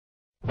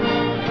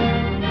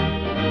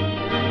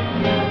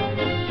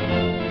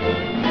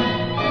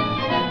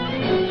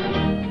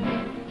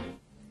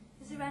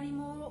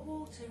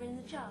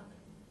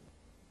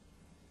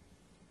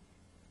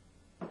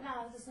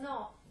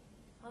not.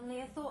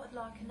 Only I thought I'd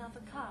like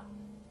another cup.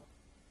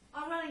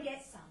 I'll run and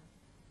get some.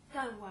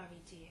 Don't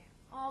worry, dear.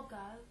 I'll go.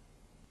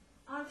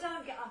 Oh,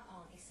 don't get up,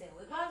 Auntie Sil.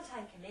 It won't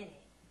take a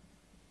minute.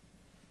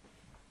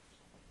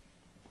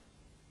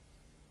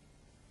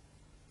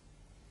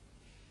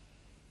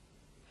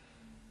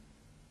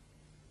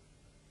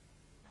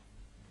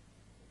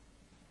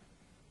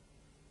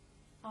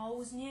 I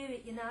always knew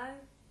it, you know.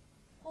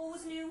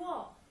 Always knew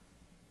what?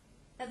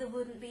 That there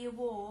wouldn't be a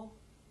war.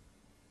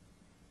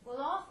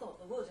 Well, I thought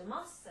there would, I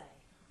must say.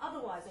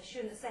 Otherwise I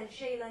shouldn't have sent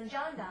Sheila and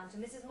Joan down to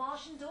Mrs.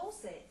 Marsh and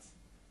Dorset.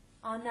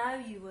 I know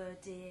you were,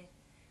 dear.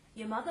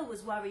 Your mother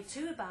was worried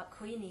too about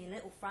Queenie and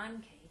little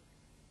Frankie.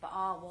 But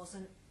I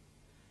wasn't.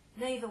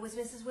 Neither was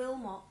Mrs.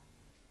 Wilmot.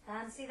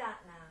 Fancy that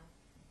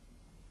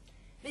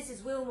now.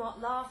 Mrs.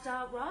 Wilmot laughed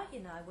outright, you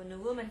know, when the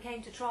woman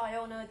came to try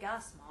on her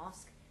gas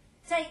mask.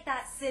 Take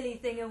that silly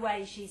thing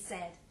away, she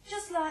said.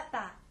 Just like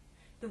that.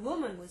 The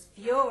woman was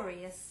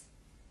furious.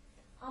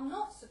 I'm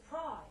not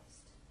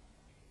surprised.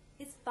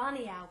 It's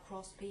funny how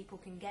cross people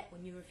can get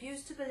when you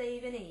refuse to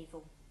believe in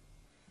evil.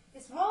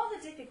 It's rather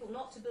difficult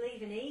not to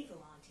believe in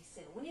evil, Auntie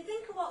Sil, when you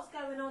think of what's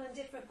going on in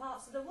different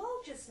parts of the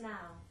world just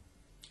now.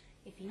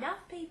 If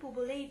enough people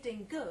believed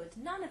in good,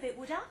 none of it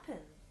would happen.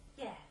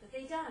 Yeah, but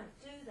they don't,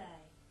 do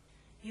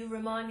they? You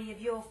remind me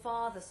of your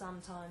father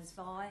sometimes,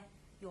 Vi.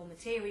 You're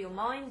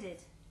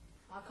material-minded.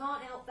 I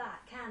can't help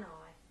that, can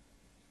I?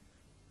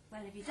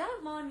 Well, if you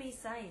don't mind me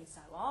saying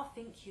so, I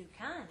think you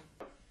can.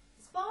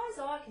 As far as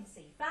I can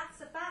see,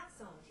 facts are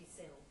facts, Auntie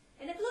Sil.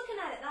 And if looking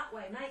at it that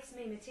way makes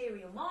me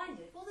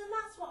material-minded, well then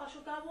that's what I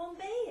shall go on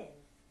being.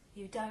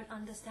 You don't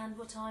understand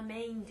what I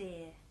mean,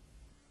 dear.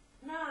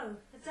 No,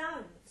 I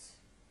don't.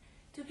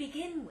 To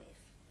begin with,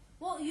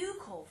 what you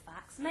call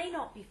facts may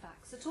not be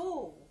facts at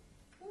all.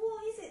 Well,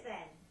 what is it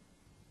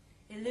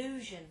then?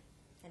 Illusion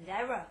and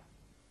error.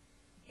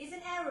 Is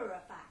an error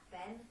a fact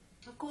then?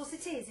 Of course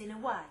it is, in a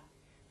way.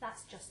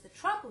 That's just the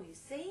trouble, you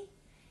see.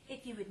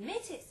 If you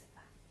admit it's a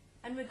fact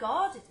and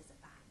regard it as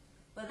a fact,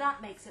 well,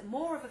 that makes it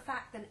more of a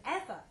fact than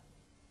ever.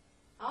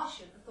 I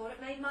shouldn't have thought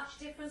it made much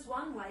difference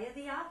one way or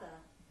the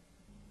other.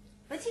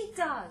 But it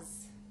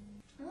does.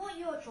 And what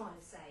you're trying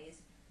to say is,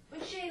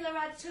 when Sheila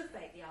had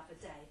toothache the other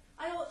day,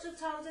 I ought to have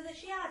told her that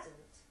she hadn't.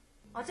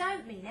 I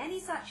don't mean any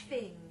such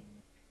thing.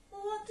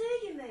 Well, what do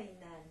you mean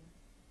then?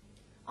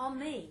 I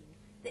mean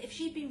that if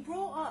she'd been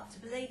brought up to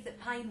believe that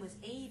pain was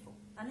evil,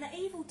 and that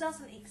evil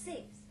doesn't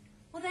exist,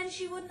 well then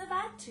she wouldn't have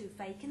had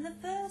toothache in the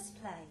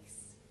first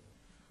place.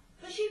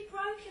 But she'd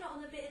broken it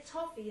on a bit of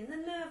toffee and the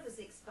nerve was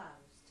exposed.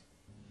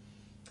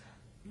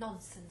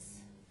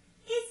 Nonsense.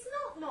 It's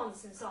not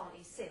nonsense,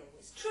 Auntie Sil,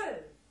 it's true.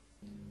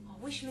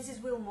 I wish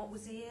Mrs. Wilmot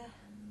was here.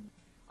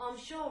 I'm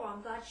sure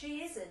I'm glad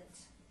she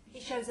isn't.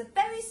 It shows a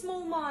very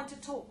small mind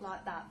to talk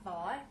like that,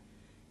 Vi.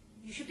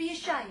 You should be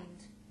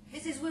ashamed.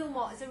 Mrs.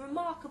 Wilmot is a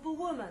remarkable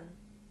woman.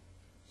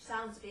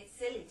 Sounds a bit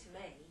silly to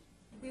me.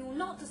 We will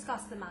not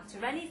discuss the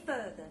matter any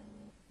further.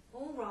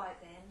 All right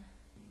then.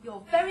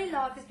 Your very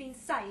life has been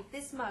saved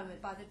this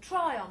moment by the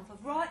triumph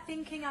of right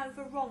thinking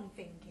over wrong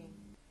thinking.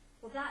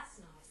 Well, that's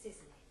nice,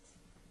 isn't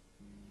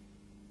it?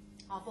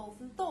 I've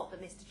often thought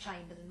that Mr.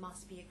 Chamberlain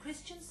must be a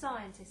Christian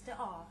Scientist at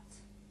heart.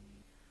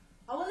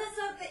 Oh, well, let's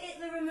hope that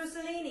Hitler and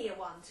Mussolini are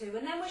one too,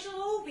 and then we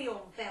shall all be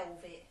on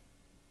velvet.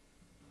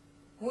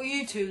 What are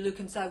you two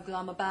looking so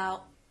glum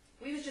about?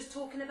 We was just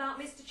talking about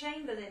Mr.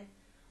 Chamberlain.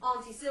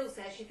 Auntie Sil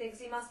says she thinks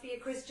he must be a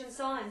Christian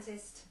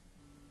Scientist.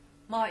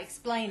 Might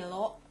explain a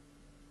lot.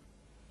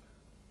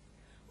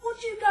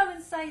 What'd you go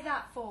and say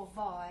that for,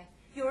 Vi?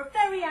 You're a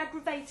very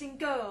aggravating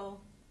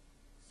girl.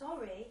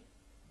 Sorry.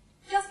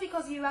 Just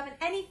because you haven't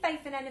any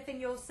faith in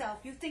anything yourself,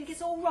 you think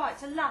it's all right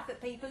to laugh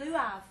at people who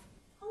have.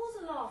 I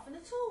wasn't laughing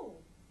at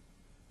all.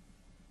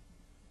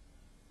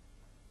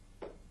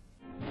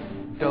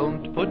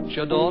 Don't put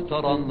your daughter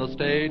on the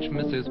stage,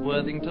 Mrs.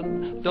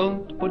 Worthington.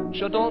 Don't put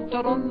your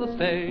daughter on the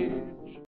stage.